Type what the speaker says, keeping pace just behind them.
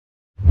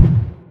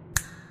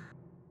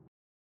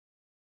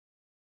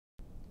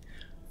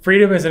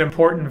Freedom is an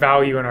important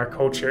value in our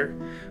culture.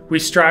 We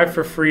strive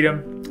for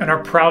freedom and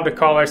are proud to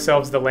call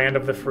ourselves the land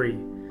of the free.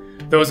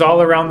 Those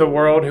all around the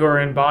world who are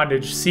in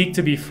bondage seek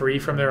to be free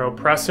from their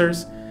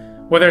oppressors,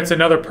 whether it's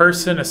another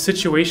person, a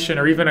situation,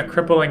 or even a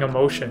crippling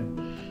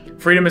emotion.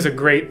 Freedom is a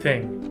great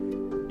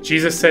thing.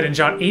 Jesus said in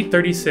John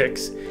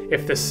 8:36,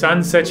 "If the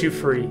Son sets you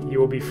free, you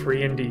will be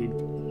free indeed."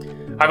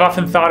 I've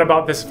often thought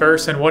about this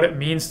verse and what it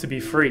means to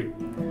be free.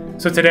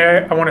 So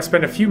today I want to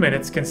spend a few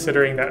minutes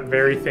considering that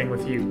very thing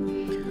with you.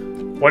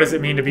 What does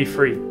it mean to be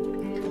free?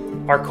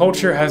 Our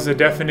culture has a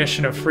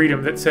definition of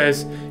freedom that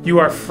says you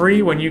are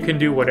free when you can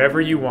do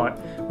whatever you want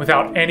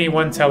without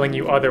anyone telling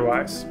you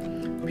otherwise.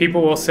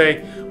 People will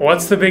say, well,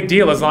 what's the big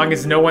deal as long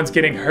as no one's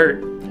getting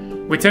hurt?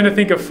 We tend to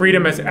think of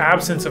freedom as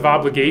absence of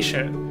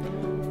obligation.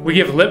 We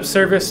give lip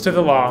service to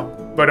the law,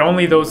 but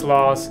only those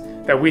laws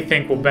that we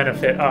think will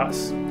benefit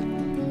us.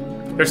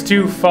 There's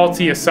two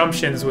faulty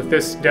assumptions with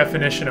this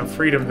definition of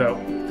freedom, though.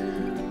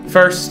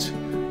 First,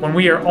 when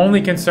we are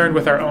only concerned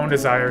with our own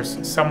desires,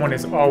 someone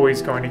is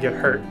always going to get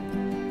hurt.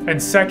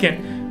 And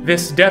second,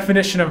 this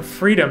definition of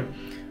freedom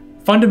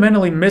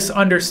fundamentally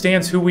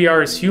misunderstands who we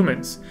are as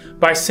humans.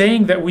 By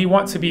saying that we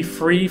want to be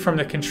free from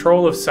the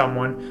control of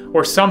someone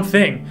or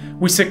something,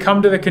 we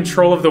succumb to the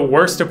control of the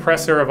worst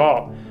oppressor of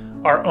all,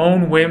 our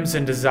own whims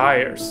and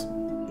desires.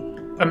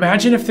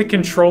 Imagine if the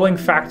controlling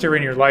factor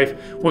in your life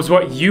was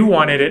what you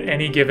wanted at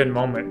any given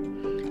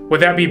moment.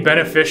 Would that be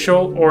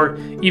beneficial or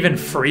even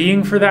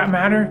freeing for that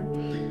matter?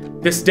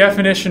 This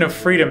definition of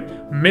freedom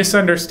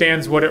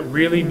misunderstands what it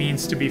really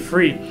means to be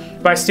free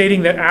by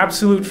stating that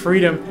absolute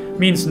freedom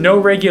means no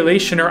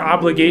regulation or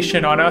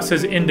obligation on us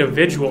as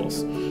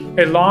individuals.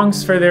 It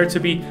longs for there to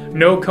be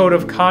no code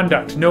of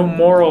conduct, no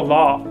moral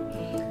law.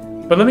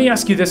 But let me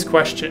ask you this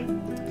question.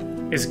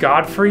 Is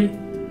God free?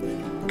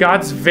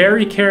 God's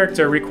very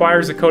character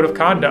requires a code of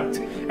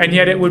conduct, and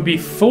yet it would be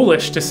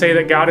foolish to say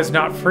that God is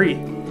not free.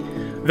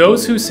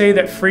 Those who say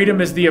that freedom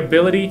is the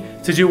ability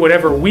to do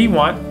whatever we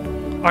want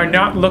are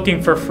not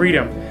looking for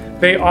freedom.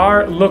 They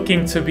are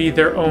looking to be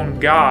their own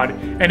God,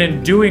 and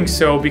in doing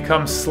so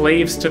become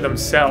slaves to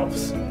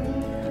themselves.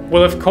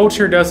 Well, if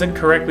culture doesn't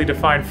correctly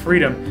define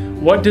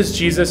freedom, what does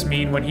Jesus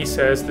mean when he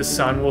says the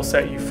Son will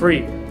set you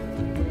free?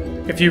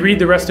 If you read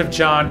the rest of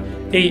John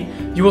 8,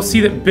 you will see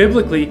that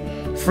biblically,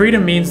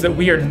 freedom means that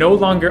we are no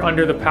longer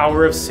under the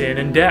power of sin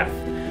and death.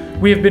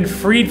 We have been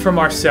freed from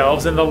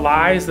ourselves and the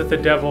lies that the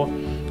devil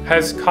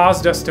has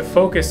caused us to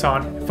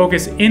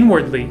focus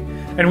inwardly,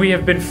 and we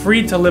have been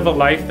freed to live a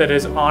life that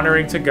is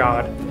honoring to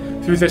God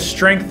through the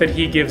strength that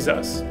he gives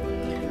us.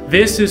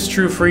 This is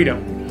true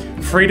freedom.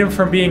 Freedom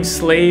from being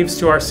slaves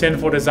to our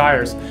sinful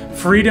desires.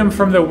 Freedom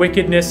from the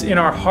wickedness in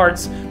our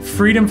hearts.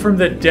 Freedom from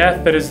the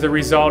death that is the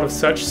result of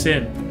such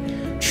sin.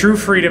 True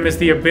freedom is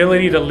the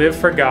ability to live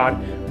for God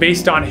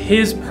based on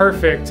his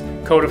perfect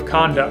code of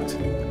conduct.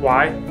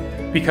 Why?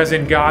 Because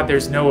in God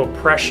there's no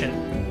oppression.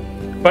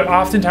 But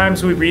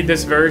oftentimes we read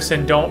this verse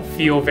and don't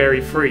feel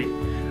very free.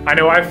 I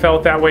know I've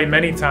felt that way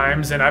many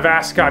times, and I've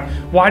asked God,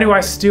 why do I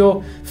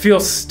still feel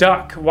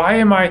stuck? Why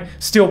am I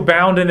still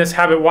bound in this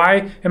habit?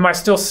 Why am I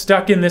still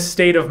stuck in this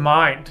state of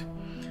mind?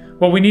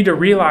 Well, we need to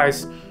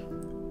realize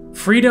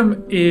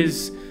freedom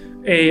is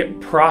a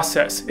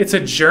process. It's a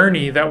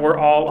journey that we're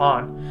all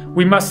on.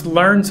 We must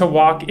learn to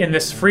walk in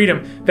this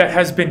freedom that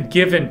has been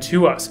given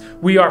to us.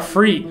 We are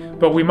free,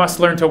 but we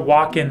must learn to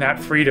walk in that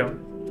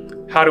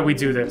freedom. How do we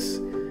do this?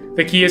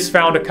 The key is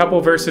found a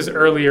couple verses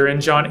earlier in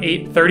John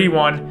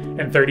 8:31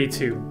 and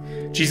 32.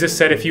 Jesus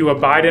said, "If you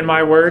abide in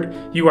my word,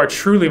 you are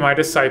truly my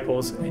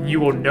disciples, and you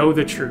will know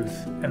the truth,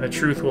 and the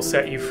truth will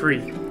set you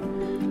free."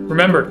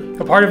 Remember,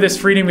 a part of this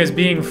freedom is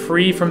being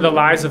free from the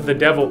lies of the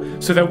devil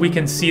so that we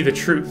can see the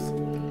truth.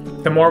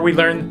 The more we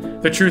learn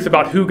the truth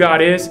about who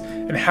God is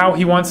and how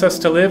he wants us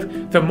to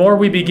live, the more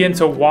we begin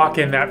to walk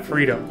in that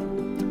freedom.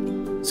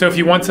 So if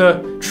you want to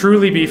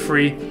truly be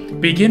free,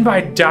 begin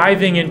by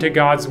diving into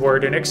God's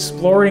word and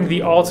exploring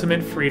the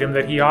ultimate freedom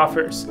that he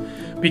offers.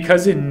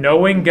 Because in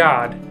knowing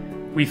God,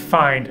 we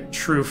find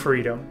true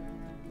freedom.